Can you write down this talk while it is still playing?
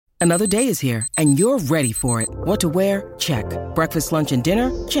Another day is here, and you're ready for it. What to wear? Check. Breakfast, lunch, and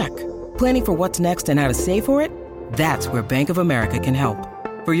dinner? Check. Planning for what's next and how to save for it? That's where Bank of America can help.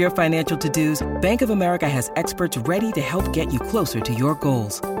 For your financial to-dos, Bank of America has experts ready to help get you closer to your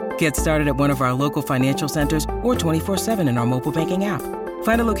goals. Get started at one of our local financial centers or 24/7 in our mobile banking app.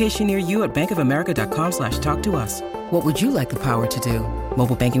 Find a location near you at bankofamerica.com/talktous. What would you like the power to do?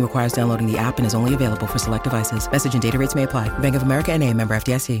 Mobile banking requires downloading the app and is only available for select devices. Message and data rates may apply. Bank of America N.A., member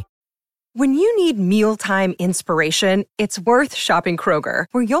FDIC. When you need mealtime inspiration, it's worth shopping Kroger,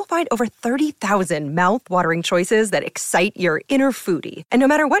 where you'll find over 30,000 mouth-watering choices that excite your inner foodie. And no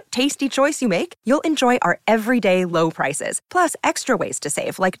matter what tasty choice you make, you'll enjoy our everyday low prices, plus extra ways to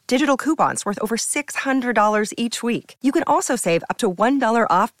save, like digital coupons worth over $600 each week. You can also save up to $1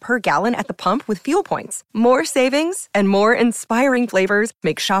 off per gallon at the pump with fuel points. More savings and more inspiring flavors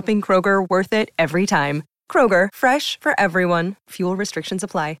make shopping Kroger worth it every time. Kroger, fresh for everyone. Fuel restrictions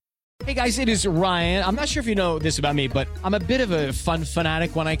apply. Hey guys, it is Ryan. I'm not sure if you know this about me, but I'm a bit of a fun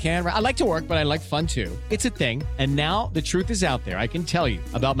fanatic when I can. I like to work, but I like fun too. It's a thing. And now the truth is out there. I can tell you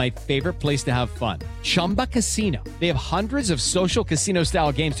about my favorite place to have fun. Chumba Casino. They have hundreds of social casino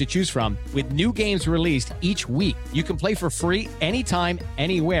style games to choose from with new games released each week. You can play for free anytime,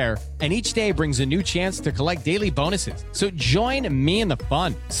 anywhere. And each day brings a new chance to collect daily bonuses. So join me in the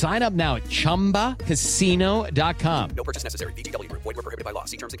fun. Sign up now at ChumbaCasino.com. No purchase necessary. VGW Group. Void where prohibited by law.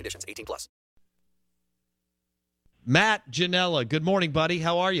 See terms and conditions. 18+. Matt Janella, good morning, buddy.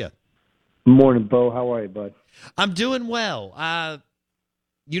 How are you? Morning, Bo. How are you, bud? I'm doing well. I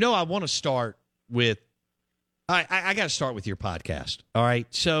want to start with I got to start with your podcast. All right.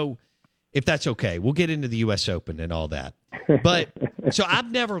 So if that's okay, we'll get into the U.S. Open and all that. But so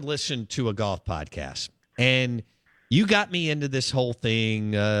I've never listened to a golf podcast, and you got me into this whole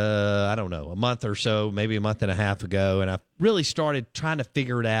thing, I don't know, a month or so, maybe a month and a half ago, and I really started trying to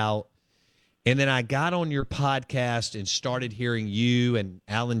figure it out. And then I got on your podcast and started hearing you and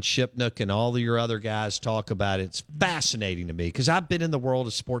Alan Shipnuck and all of your other guys talk about it. It's fascinating to me because I've been in the world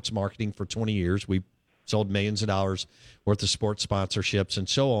of sports marketing for 20 years. We sold millions of dollars worth of sports sponsorships and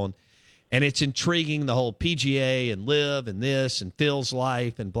so on. And it's intriguing, the whole PGA and LIV and this and Phil's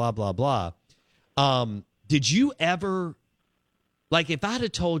life and blah, blah, blah. Did you ever, like if I'd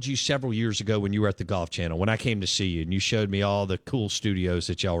have told you several years ago when you were at the Golf Channel, when I came to see you and you showed me all the cool studios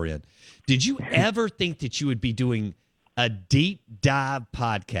that y'all were in, did you ever think that you would be doing a deep dive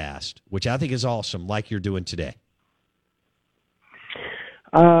podcast, which I think is awesome, like you're doing today?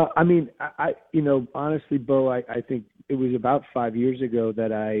 Honestly, Bo, I think it was about 5 years ago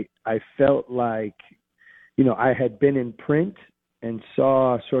that I felt like, I had been in print and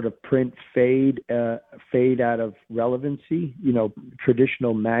saw sort of print fade out of relevancy,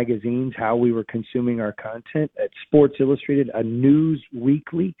 traditional magazines, how we were consuming our content at Sports Illustrated, a news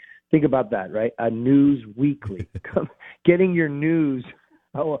weekly. Think about that, right? A news weekly, getting your news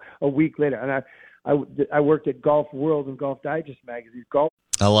a week later. And I worked at Golf World and Golf Digest magazine.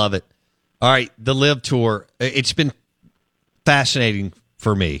 I love it. All right, the LIV Tour. It's been fascinating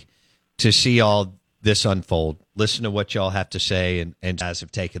for me to see all this unfold. Listen to what y'all have to say, and guys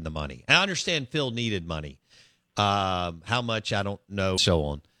have taken the money. I understand Phil needed money. How much, I don't know, so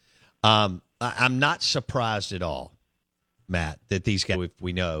on. I'm not surprised at all, Matt, that these guys, if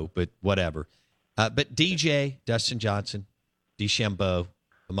we know, but whatever. But DJ, Dustin Johnson, DeChambeau,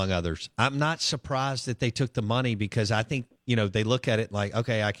 among others, I'm not surprised that they took the money because I think, they look at it like,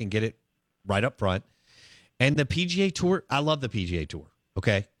 okay, I can get it right up front. And the PGA Tour, I love the PGA Tour,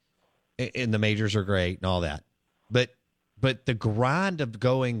 okay? And the majors are great and all that. But the grind of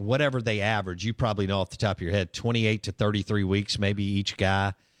going whatever they average, you probably know off the top of your head, 28 to 33 weeks, maybe each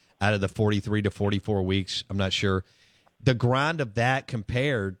guy out of the 43 to 44 weeks, I'm not sure. The grind of that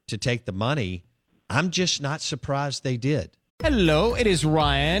compared to take the money, I'm just not surprised they did. Hello, it is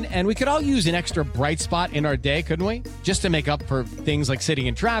Ryan, and we could all use an extra bright spot in our day, couldn't we? Just to make up for things like sitting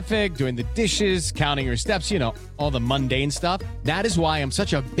in traffic, doing the dishes, counting your steps, all the mundane stuff. That is why I'm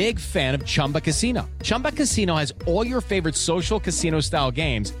such a big fan of Chumba Casino. Chumba Casino has all your favorite social casino-style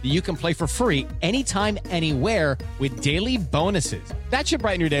games that you can play for free anytime, anywhere with daily bonuses. That should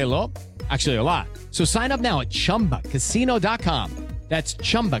brighten your day a little. Actually, a lot. So sign up now at ChumbaCasino.com. That's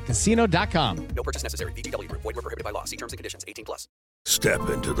ChumbaCasino.com. No purchase necessary. VGW Group. Void where prohibited by law. See terms and conditions. 18+. Step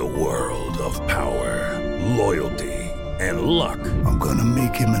into the world of power, loyalty, and luck. I'm going to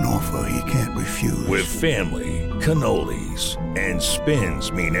make him an offer he can't refuse. With family, cannolis, and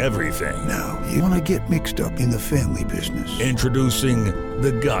spins mean everything. Now, you want to get mixed up in the family business. Introducing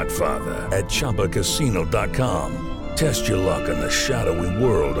The Godfather at ChumbaCasino.com. Test your luck in the shadowy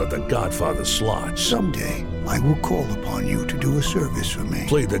world of The Godfather slot. Someday, I will call upon you to do a service for me.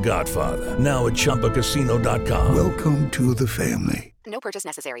 Play The Godfather now at ChumbaCasino.com. Welcome to the family. No purchase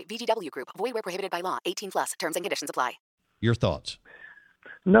necessary. VGW Group. Void where prohibited by law. 18 plus. Terms and conditions apply. Your thoughts?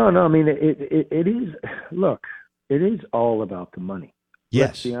 No. I mean, it is. Look, it is all about the money.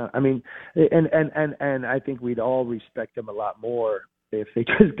 Yes. I mean, and I think we'd all respect them a lot more if they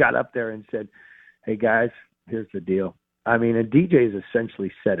just got up there and said, "Hey guys, here's the deal." I mean, and DJ's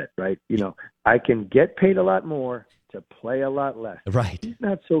essentially said it, right? You know, I can get paid a lot more to play a lot less. Right. He's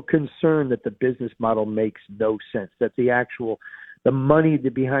not so concerned that the business model makes no sense, that the money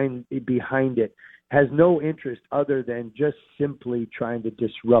behind it has no interest other than just simply trying to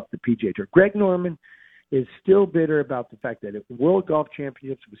disrupt the PGA Tour. Greg Norman is still bitter about the fact that World Golf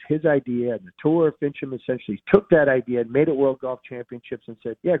Championships was his idea, and the Tour of Fincham essentially took that idea and made it World Golf Championships and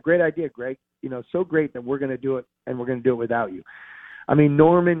said, yeah, great idea, Greg. You know, so great that we're going to do it, and we're going to do it without you. I mean,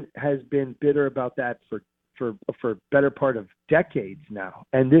 Norman has been bitter about that for better part of decades now.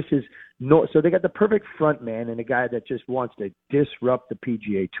 And this is so they got the perfect front man and a guy that just wants to disrupt the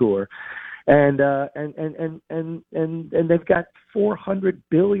PGA Tour. And they've got $400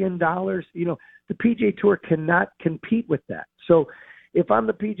 billion. You know, the PGA Tour cannot compete with that. So if I'm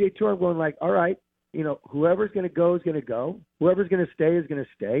the PGA Tour, I'm going like, all right, you know, whoever's going to go is going to go. Whoever's going to stay is going to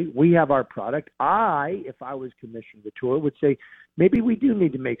stay. We have our product. If I was commissioning the tour, would say maybe we do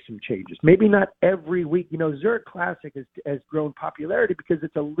need to make some changes. Maybe not every week. You know, Zurich Classic has grown popularity because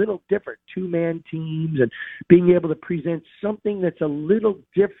it's a little different. 2-man teams and being able to present something that's a little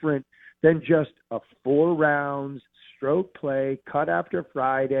different than just a 4 rounds, stroke play, cut after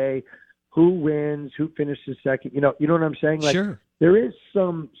Friday, who wins, who finishes second. You know what I'm saying? Like, sure. There is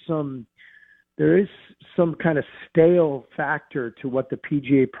some kind of stale factor to what the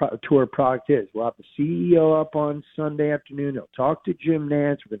PGA Tour product is. We'll have the CEO up on Sunday afternoon. He'll talk to Jim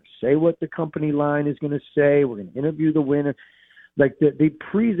Nantz. We're going to say what the company line is going to say. We're going to interview the winner. Like the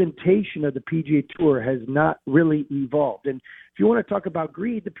presentation of the PGA Tour has not really evolved. And if you want to talk about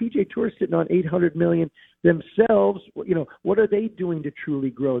greed, the PGA Tour is sitting on $800 million themselves. You know, what are they doing to truly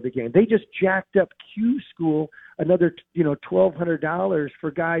grow the game? They just jacked up Q School another, $1,200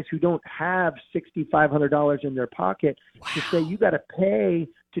 for guys who don't have $6,500 in their pocket. Wow. To say you got to pay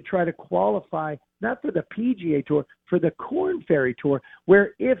to try to qualify, not for the PGA Tour, for the Korn Ferry Tour,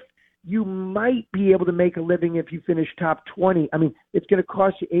 where if you might be able to make a living if you finish top 20. I mean, it's going to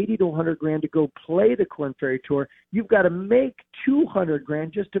cost you $80 to $100,000 to go play the Korn Ferry Tour. You've got to make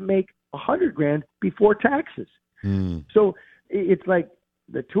 $200,000 just to make $100,000 before taxes. So it's like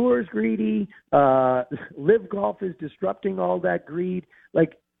the tour is greedy. Live Golf is disrupting all that greed.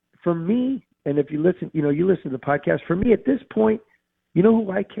 Like for me, and if you listen, you listen to the podcast. For me, at this point, you know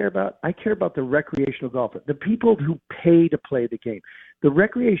who I care about? I care about the recreational golfer, the people who pay to play the game. The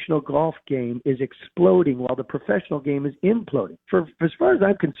recreational golf game is exploding while the professional game is imploding. As far as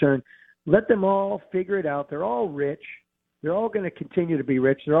I'm concerned, let them all figure it out. They're all rich. They're all going to continue to be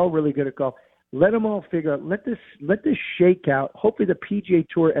rich. They're all really good at golf. Let them all figure out. Let this shake out. Hopefully the PGA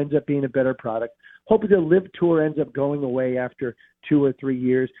Tour ends up being a better product. Hopefully the Live Tour ends up going away after 2 or 3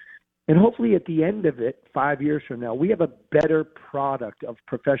 years. And hopefully at the end of it, 5 years from now, we have a better product of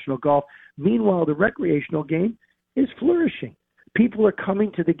professional golf. Meanwhile, the recreational game is flourishing. People are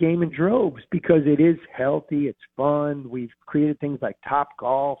coming to the game in droves because it is healthy, it's fun. We've created things like Top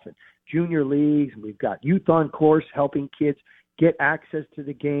Golf and junior leagues, and we've got Youth on Course helping kids get access to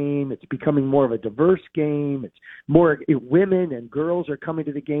the game. It's becoming more of a diverse game. It's more women and girls are coming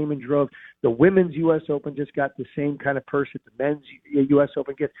to the game in droves. The women's U.S. Open just got the same kind of purse that the men's U.S.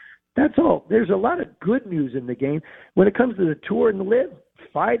 Open gets. That's all. There's a lot of good news in the game. When it comes to the tour and the Live,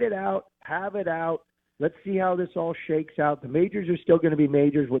 fight it out, have it out. Let's see how this all shakes out. The majors are still going to be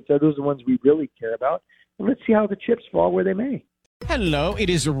majors. Those are the ones we really care about. And let's see how the chips fall where they may. Hello, it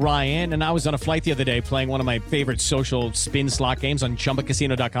is Ryan, and I was on a flight the other day playing one of my favorite social spin slot games on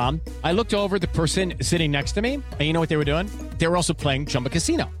ChumbaCasino.com. I looked over at the person sitting next to me, and you know what they were doing? They were also playing Chumba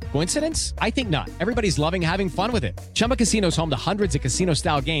Casino. Coincidence? I think not. Everybody's loving having fun with it. Chumba Casino is home to hundreds of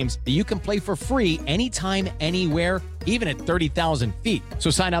casino-style games that you can play for free anytime, anywhere, even at 30,000 feet.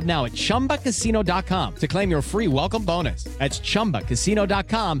 So sign up now at ChumbaCasino.com to claim your free welcome bonus. That's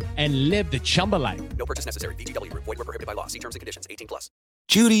ChumbaCasino.com and live the Chumba life. No purchase necessary. VGW. Void where prohibited by law. See terms and conditions. 18 plus.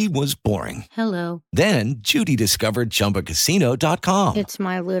 Judy was boring. Hello. Then Judy discovered ChumbaCasino.com. It's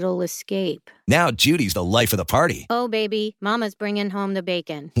my little escape. Now Judy's the life of the party. Oh, baby, mama's bringing home the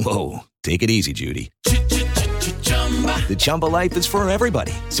bacon. Whoa, take it easy, Judy. The Chumba life is for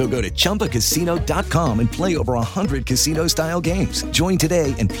everybody. So go to ChumbaCasino.com and play over 100 casino-style games. Join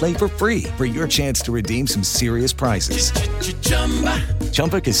today and play for free for your chance to redeem some serious prizes.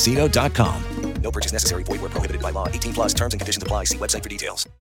 ChumbaCasino.com. No purchase necessary. Void where prohibited by law. 18 plus terms and conditions apply. See website for details.